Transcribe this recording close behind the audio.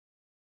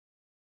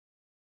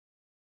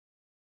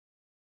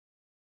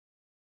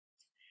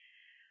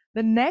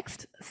The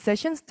next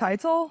session's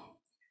title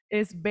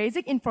is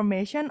Basic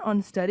Information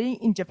on Studying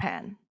in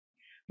Japan.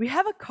 We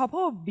have a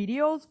couple of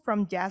videos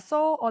from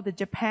JASSO, or the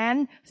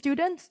Japan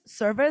Student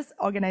Service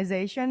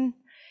Organization.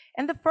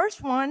 And the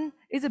first one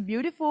is a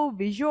beautiful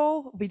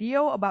visual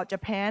video about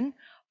Japan,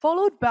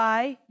 followed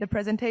by the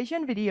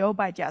presentation video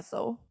by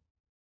JASSO.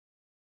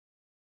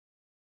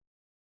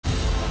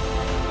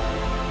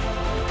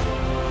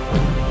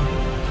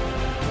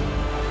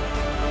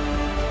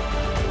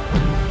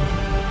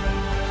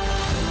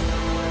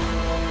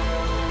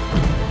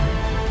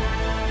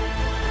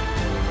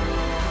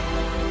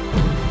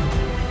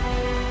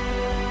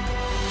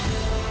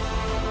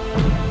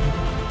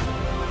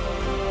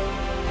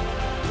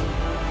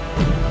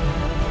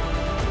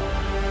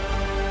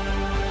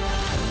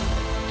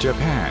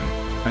 Japan,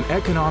 an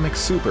economic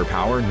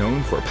superpower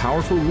known for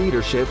powerful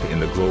leadership in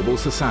the global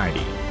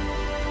society.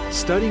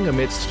 Studying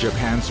amidst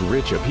Japan's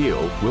rich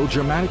appeal will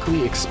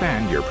dramatically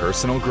expand your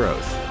personal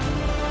growth.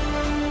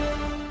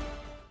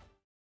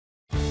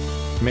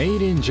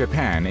 Made in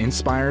Japan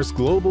inspires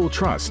global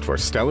trust for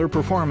stellar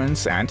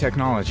performance and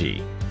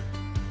technology.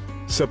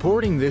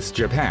 Supporting this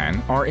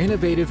Japan are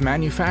innovative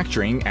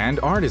manufacturing and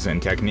artisan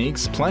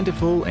techniques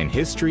plentiful in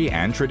history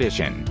and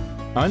tradition.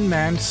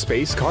 Unmanned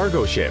space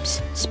cargo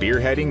ships,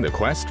 spearheading the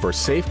quest for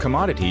safe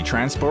commodity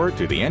transport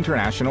to the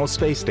International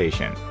Space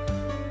Station.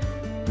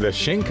 The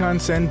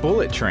Shinkansen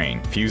bullet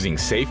train, fusing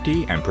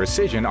safety and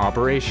precision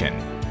operation.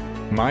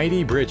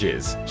 Mighty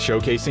bridges,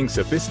 showcasing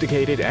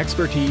sophisticated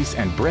expertise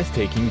and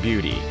breathtaking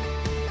beauty.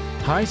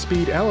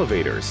 High-speed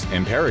elevators,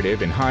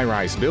 imperative in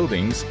high-rise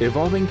buildings,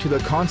 evolving to the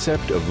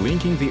concept of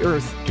linking the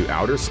Earth to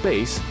outer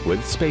space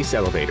with space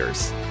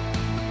elevators.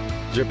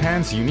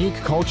 Japan's unique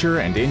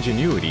culture and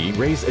ingenuity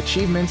raise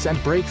achievements and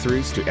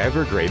breakthroughs to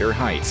ever greater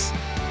heights.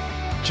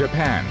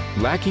 Japan,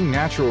 lacking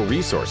natural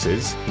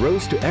resources,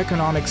 rose to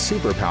economic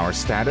superpower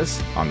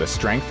status on the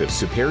strength of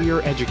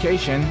superior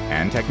education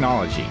and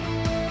technology.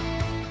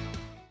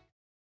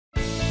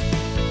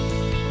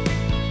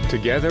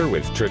 Together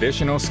with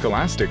traditional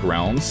scholastic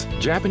realms,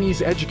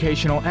 Japanese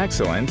educational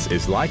excellence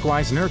is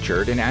likewise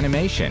nurtured in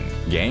animation,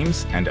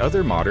 games, and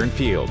other modern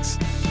fields.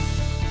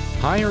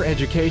 Higher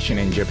education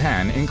in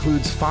Japan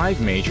includes 5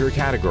 major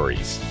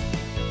categories.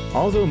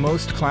 Although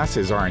most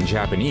classes are in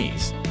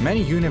Japanese,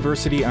 many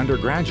university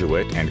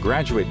undergraduate and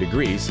graduate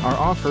degrees are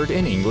offered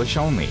in English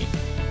only.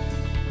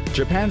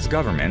 Japan's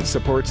government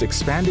supports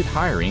expanded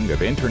hiring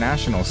of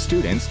international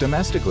students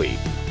domestically,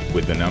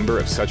 with the number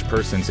of such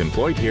persons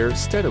employed here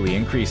steadily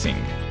increasing.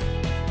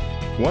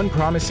 One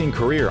promising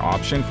career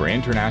option for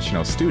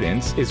international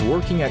students is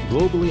working at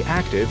globally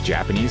active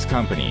Japanese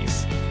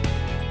companies.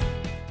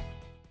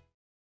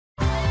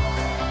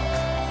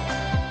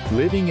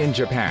 Living in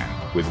Japan,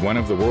 with one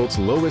of the world's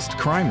lowest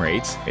crime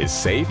rates, is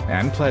safe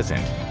and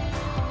pleasant.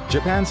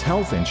 Japan's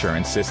health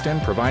insurance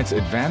system provides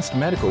advanced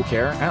medical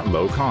care at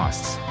low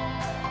costs.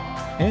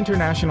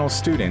 International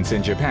students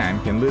in Japan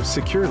can live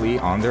securely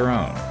on their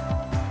own.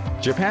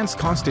 Japan's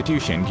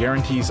constitution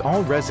guarantees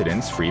all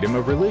residents freedom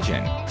of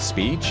religion,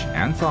 speech,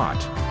 and thought.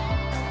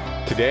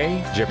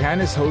 Today, Japan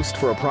is host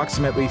for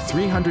approximately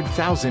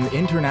 300,000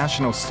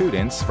 international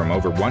students from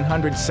over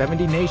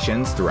 170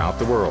 nations throughout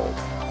the world.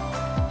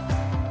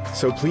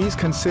 So please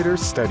consider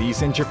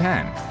studies in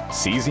Japan,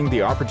 seizing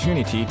the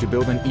opportunity to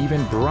build an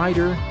even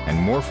brighter and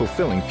more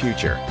fulfilling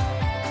future.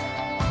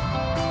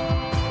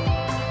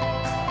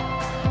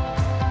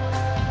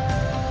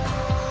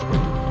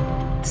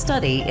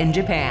 Study in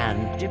Japan.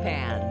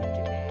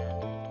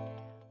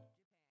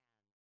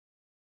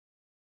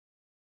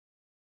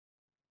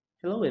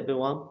 Hello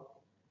everyone.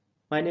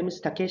 My name is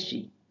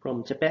Takeshi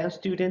from Japan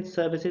Student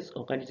Services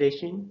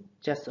Organization,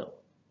 JASSO.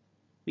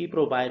 We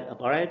provide a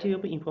variety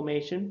of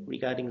information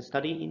regarding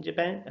study in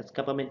Japan as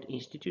government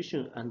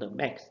institution under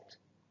MEXT.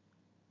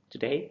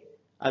 Today,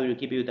 I will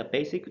give you the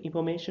basic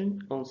information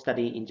on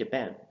study in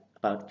Japan,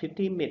 about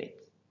 15 minutes.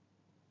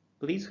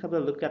 Please have a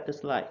look at the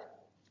slide.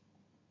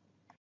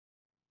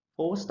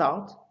 For a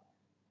start,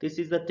 this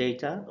is the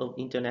data of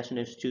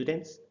international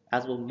students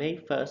as of May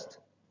 1st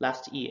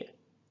last year.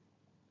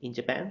 In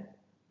Japan,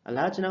 a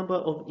large number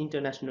of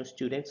international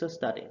students are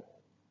studying.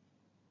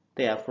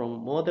 They are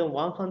from more than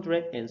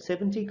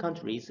 170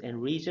 countries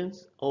and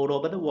regions all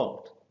over the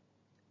world.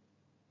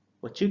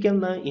 What you can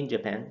learn in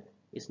Japan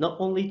is not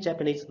only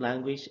Japanese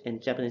language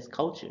and Japanese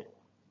culture.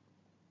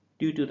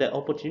 Due to the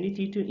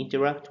opportunity to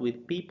interact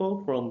with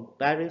people from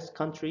various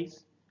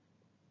countries,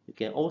 you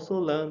can also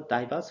learn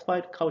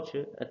diversified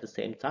culture at the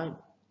same time.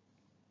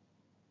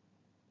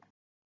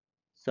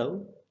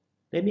 So,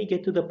 let me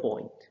get to the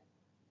point.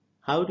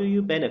 How do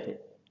you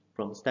benefit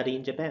from studying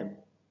in Japan?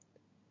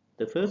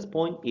 The first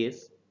point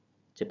is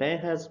Japan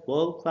has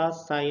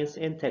world-class science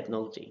and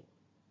technology.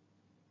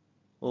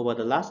 Over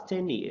the last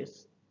 10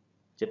 years,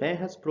 Japan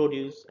has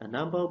produced a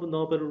number of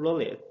Nobel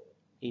laureates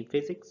in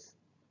physics,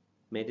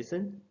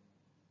 medicine,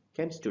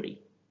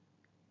 chemistry.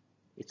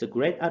 It's a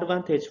great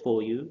advantage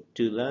for you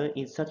to learn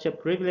in such a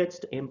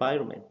privileged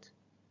environment.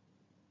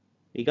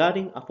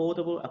 Regarding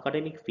affordable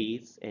academic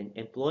fees and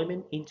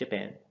employment in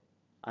Japan,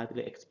 I will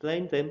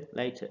explain them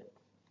later.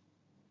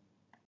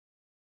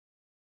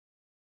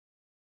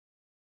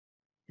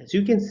 As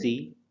you can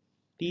see,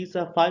 these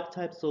are 5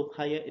 types of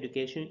higher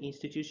education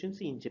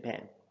institutions in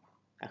Japan,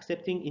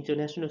 accepting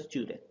international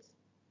students.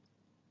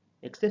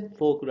 Except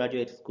for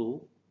graduate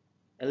school,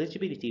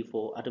 eligibility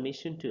for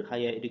admission to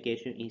higher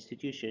education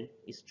institution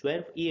is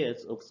 12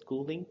 years of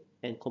schooling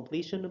and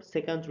completion of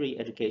secondary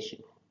education.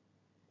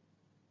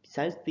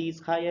 Besides these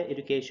higher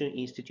education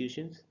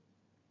institutions,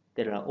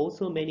 there are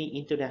also many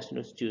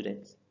international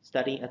students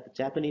studying at the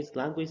Japanese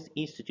Language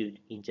Institute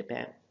in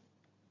Japan.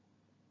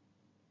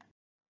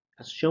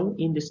 As shown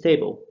in this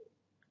table,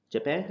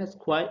 Japan has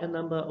quite a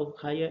number of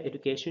higher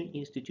education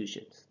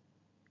institutions.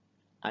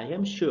 I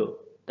am sure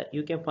that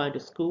you can find a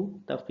school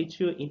that fits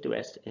your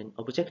interest and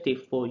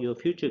objective for your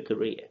future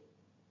career.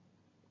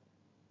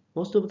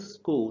 Most of the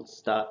schools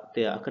start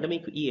their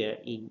academic year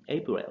in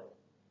April,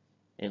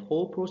 and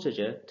whole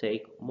procedure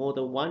takes more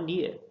than 1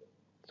 year,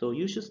 so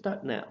you should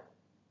start now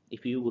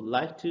if you would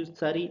like to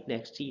study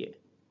next year.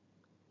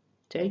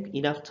 Take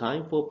enough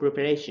time for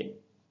preparation.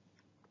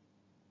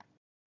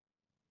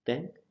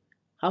 Then,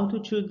 how to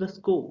choose the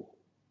school?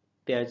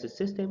 There is a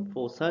system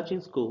for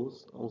searching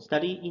schools on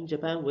Study in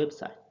Japan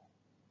website.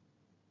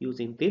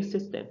 Using this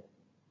system,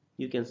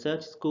 you can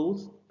search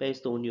schools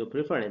based on your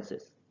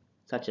preferences,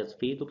 such as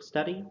field of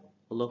study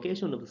or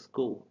location of the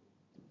school.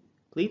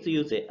 Please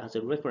use it as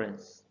a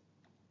reference.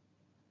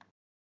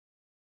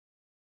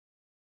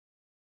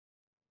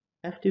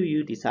 After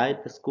you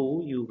decide the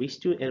school you wish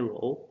to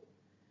enroll,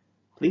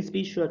 please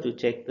be sure to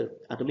check the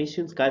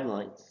admissions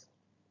guidelines.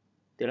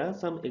 There are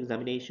some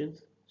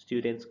examinations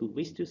students who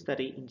wish to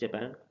study in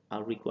Japan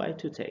are required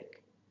to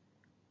take.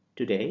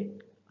 Today,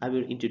 I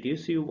will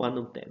introduce you one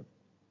of them,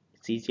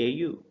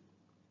 CJU.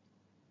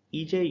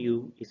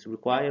 EJU is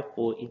required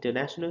for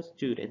international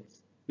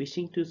students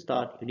wishing to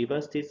start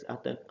universities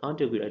at the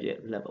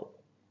undergraduate level.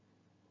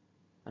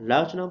 A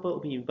large number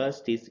of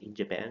universities in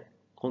Japan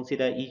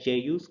consider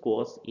EJU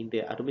scores in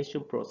their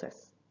admission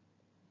process.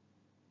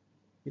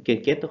 You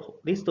can get a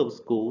list of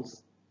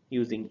schools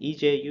using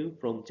EJU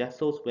from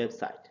JASSO's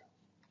website.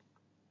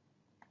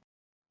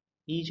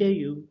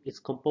 EJU is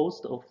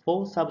composed of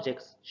 4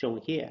 subjects shown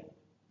here.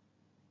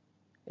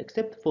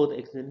 Except for the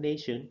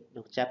examination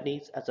of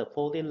Japanese as a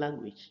foreign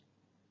language,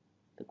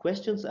 the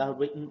questions are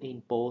written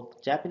in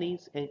both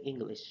Japanese and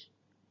English,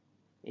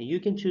 and you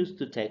can choose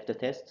to take the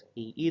test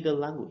in either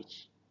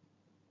language.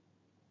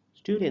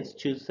 Students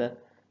choose the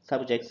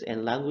subjects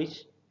and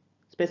language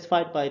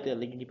specified by the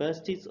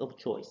universities of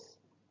choice.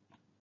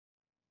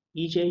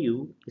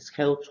 EJU is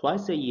held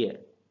twice a year,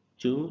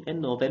 June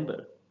and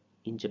November,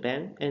 in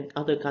Japan and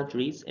other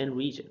countries and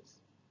regions.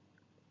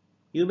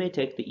 You may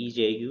take the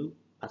EJU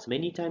as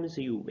many times as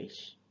you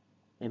wish,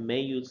 and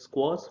may use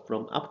scores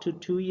from up to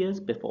 2 years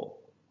before.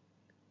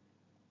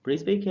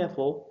 Please be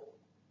careful,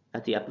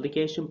 as the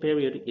application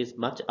period is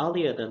much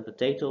earlier than the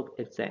date of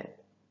exam.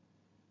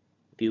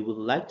 If you would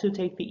like to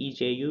take the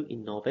EJU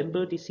in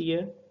November this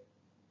year,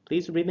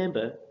 please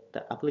remember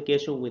the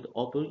application will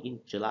open in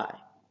July.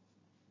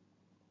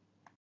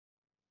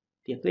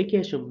 The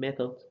application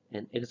method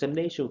and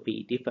examination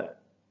fee differ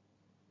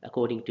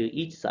according to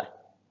each site.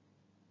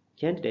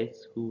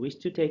 Candidates who wish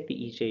to take the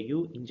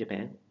EJU in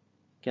Japan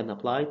can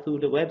apply through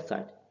the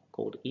website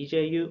called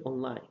EJU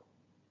Online.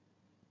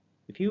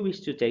 If you wish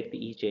to take the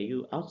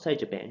EJU outside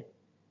Japan,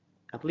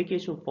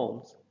 application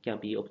forms can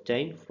be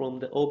obtained from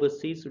the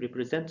overseas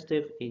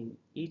representative in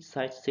each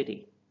site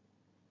city.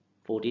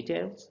 For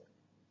details,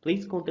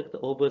 please contact the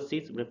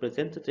overseas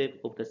representative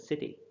of the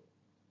city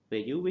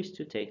where you wish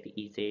to take the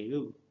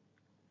EJU.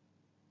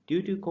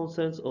 Due to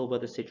concerns over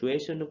the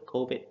situation of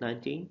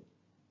COVID-19,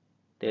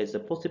 there is a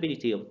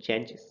possibility of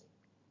changes.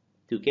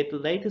 To get the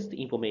latest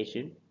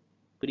information,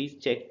 please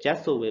check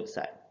JASSO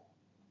website.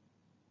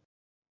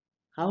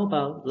 How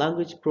about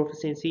language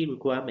proficiency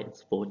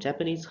requirements for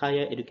Japanese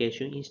higher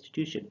education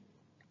institution?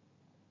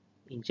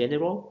 In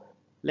general,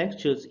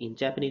 lectures in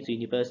Japanese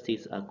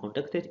universities are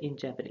conducted in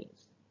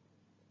Japanese.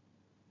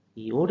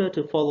 In order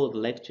to follow the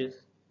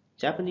lectures,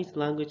 Japanese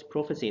language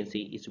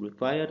proficiency is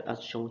required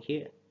as shown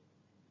here.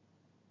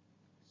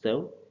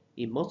 So,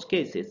 in most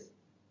cases,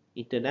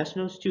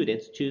 international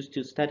students choose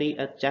to study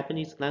at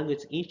Japanese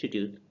Language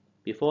Institute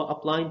before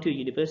applying to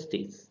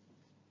universities.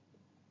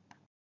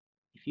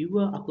 If you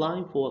are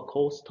applying for a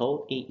course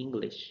taught in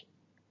English,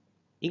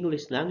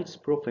 English language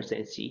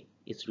proficiency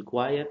is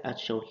required as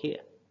shown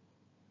here.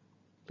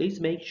 Please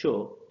make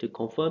sure to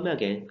confirm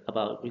again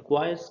about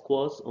required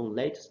scores on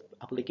latest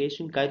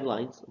application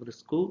guidelines of the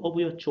school of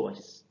your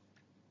choice.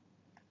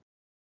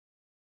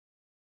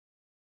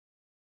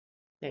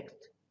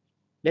 Next,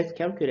 let's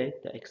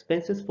calculate the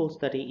expenses for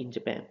study in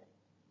Japan.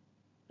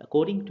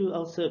 According to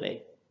our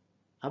survey,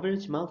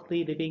 average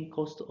monthly living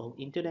cost of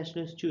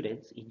international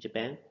students in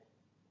Japan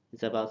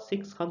is about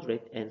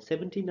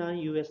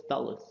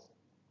 $679.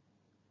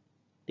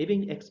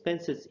 Living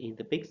expenses in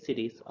the big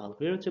cities are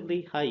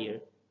relatively higher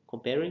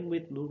comparing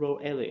with rural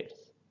areas.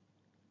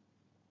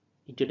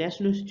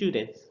 International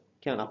students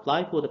can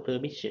apply for the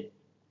permission.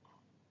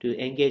 to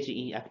engage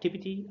in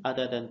activity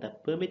other than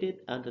that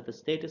permitted under the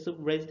status of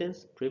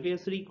residence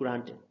previously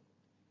granted,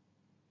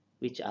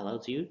 which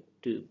allows you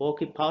to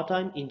work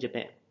part-time in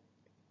Japan,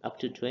 up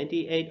to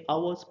 28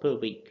 hours per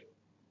week.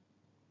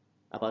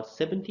 About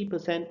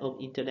 70% of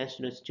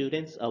international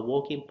students are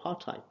working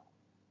part-time.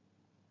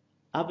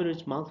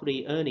 Average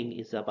monthly earning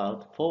is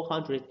about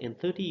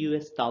 430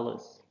 US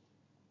dollars.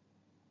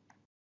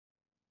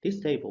 This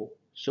table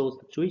shows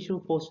the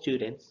tuition for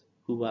students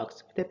who were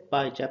accepted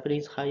by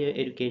Japanese higher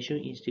education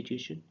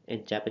institution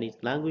and Japanese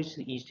language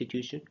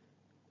institution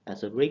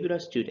as a regular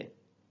student.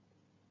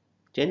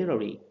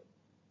 Generally,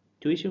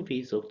 tuition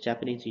fees of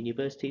Japanese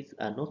universities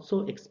are not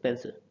so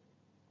expensive.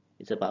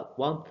 It's about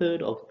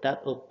one-third of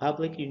that of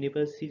public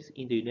universities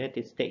in the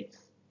United States.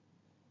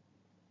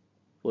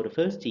 For the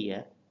first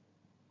year,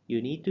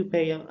 you need to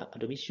pay an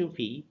admission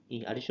fee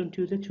in addition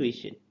to the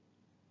tuition.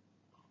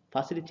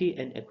 Facility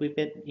and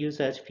equipment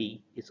usage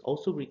fee is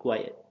also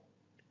required.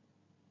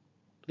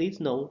 Please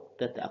note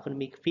that the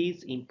academic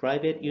fees in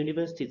private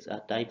universities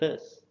are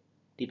diverse,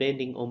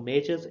 depending on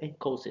majors and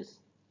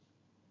courses.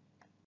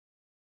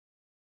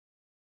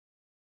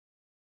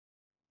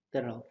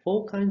 There are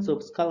four kinds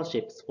of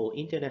scholarships for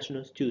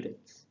international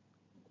students.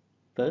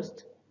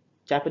 First,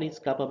 Japanese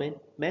government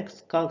MEX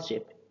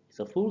scholarship is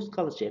a full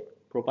scholarship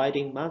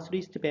providing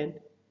monthly stipend,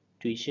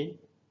 tuition,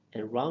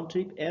 and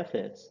round-trip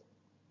airfares.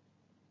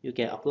 You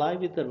can apply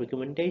with a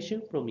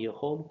recommendation from your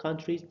home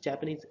country's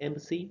Japanese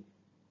embassy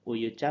or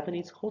your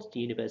Japanese host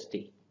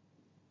university.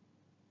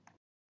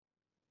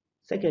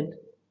 Second,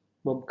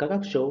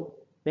 Momkagakusho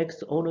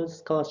MEX Honors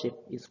Scholarship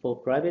is for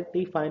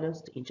privately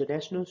financed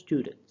international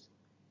students.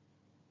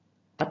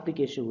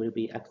 Application will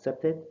be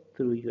accepted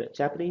through your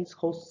Japanese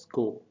host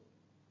school.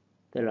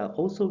 There are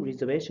also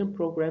reservation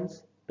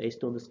programs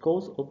based on the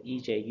scores of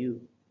EJU.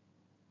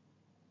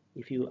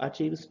 If you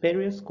achieve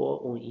superior score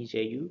on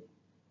EJU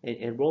and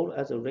enroll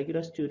as a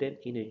regular student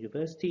in a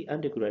university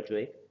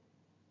undergraduate,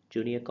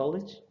 junior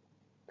college,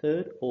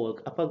 third or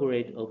upper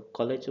grade of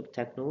College of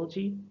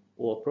Technology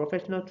or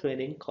professional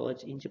training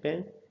college in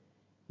Japan,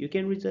 you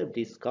can reserve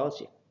this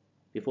scholarship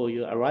before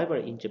your arrival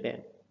in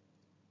Japan.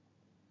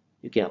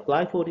 You can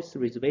apply for this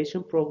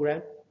reservation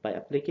program by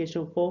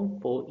application form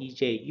for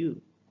EJU.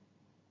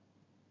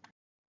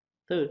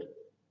 Third,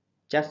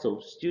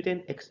 JASSO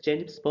Student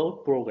Exchange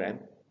Sport Program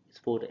is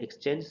for the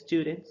exchange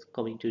students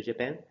coming to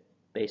Japan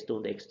based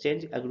on the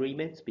exchange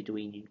agreements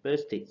between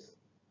universities.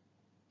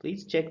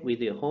 Please check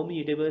with your home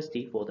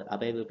university for the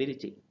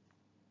availability.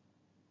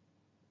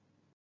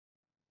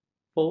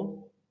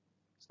 4.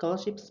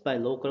 Scholarships by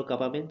local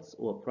governments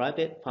or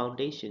private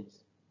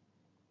foundations.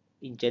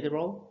 In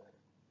general,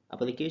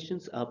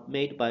 applications are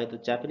made by the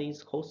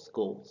Japanese host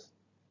schools.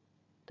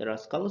 There are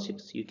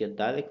scholarships you can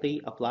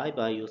directly apply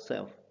by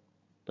yourself,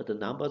 but the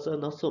numbers are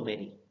not so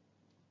many.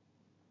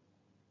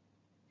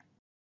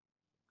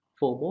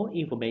 For more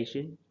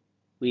information,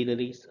 we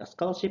release a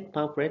scholarship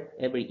pamphlet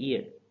every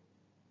year.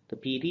 The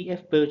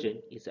PDF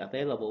version is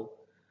available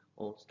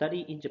on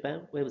Study in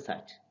Japan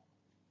website.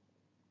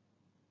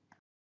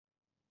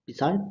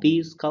 Besides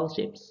these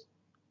scholarships,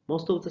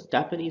 most of the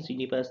Japanese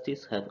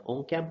universities have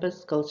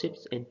on-campus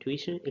scholarships and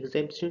tuition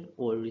exemption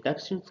or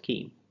reduction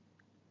scheme.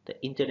 The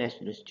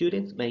international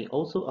students may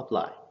also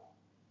apply.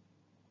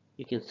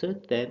 You can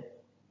search them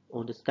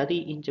on the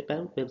Study in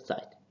Japan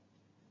website.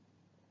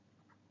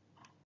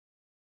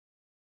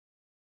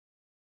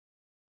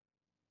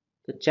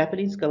 The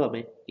Japanese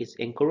government is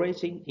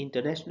encouraging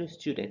international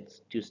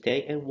students to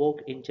stay and work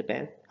in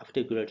Japan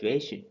after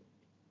graduation.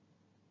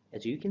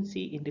 As you can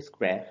see in this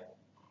graph,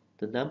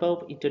 the number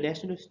of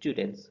international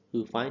students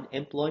who find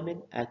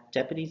employment at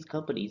Japanese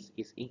companies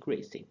is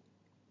increasing.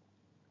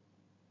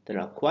 There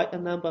are quite a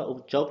number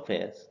of job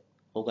fairs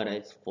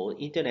organized for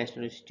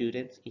international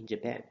students in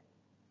Japan,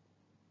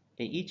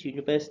 and each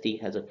university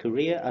has a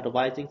career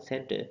advising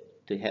center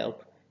to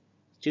help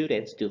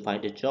students to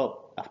find a job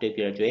after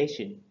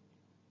graduation.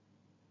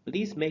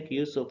 Please make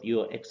use of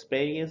your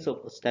experience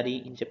of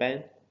study in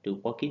Japan to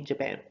work in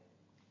Japan.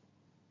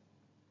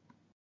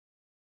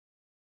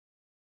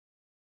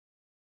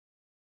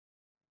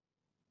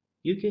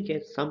 You can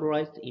get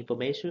summarized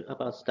information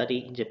about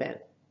study in Japan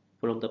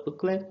from the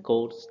booklet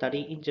called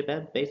Study in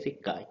Japan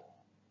Basic Guide.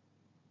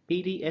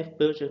 PDF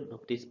version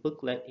of this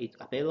booklet is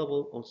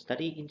available on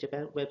Study in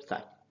Japan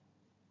website.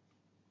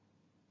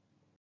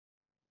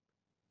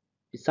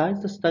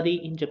 Besides the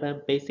Study in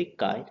Japan Basic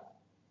Guide,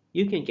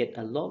 you can get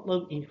a lot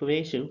of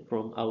information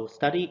from our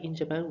Study in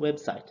Japan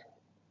website.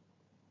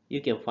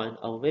 You can find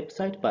our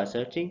website by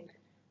searching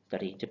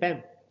Study in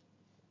Japan.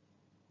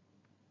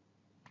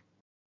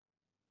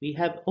 We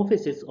have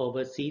offices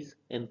overseas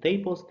and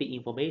they post the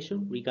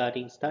information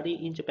regarding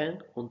study in Japan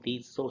on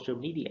these social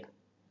media.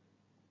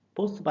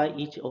 Posts by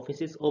each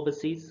offices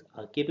overseas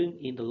are given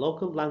in the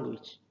local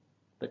language,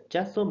 but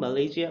JASSO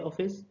Malaysia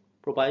office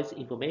provides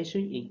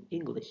information in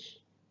English.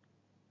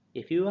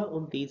 If you are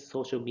on these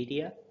social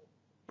media,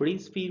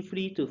 please feel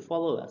free to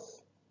follow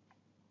us.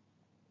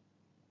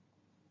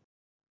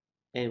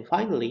 And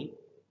finally,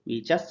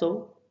 we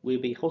JASSO will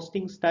be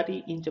hosting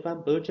Study in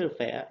Japan Virtual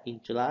Fair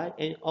in July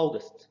and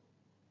August.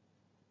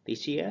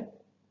 This year,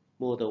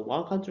 more than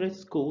 100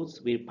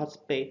 schools will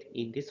participate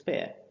in this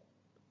fair.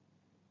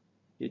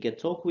 You can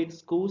talk with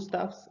school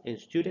staffs and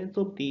students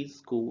of these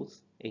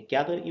schools and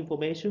gather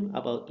information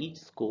about each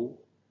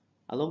school,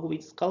 along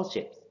with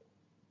scholarships.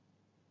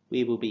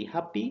 We will be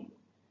happy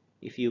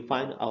if you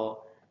find our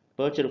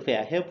virtual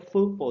fair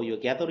helpful for your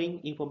gathering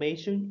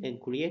information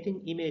and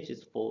creating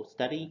images for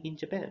study in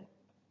Japan.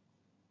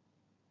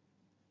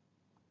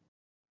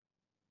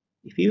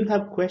 If you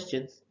have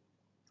questions,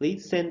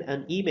 please send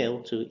an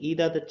email to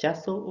either the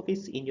JASSO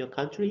office in your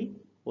country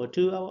or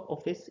to our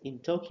office in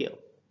Tokyo.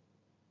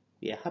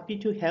 We are happy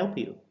to help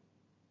you.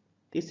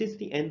 This is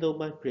the end of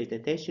my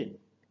presentation.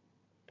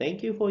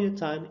 Thank you for your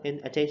time and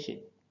attention.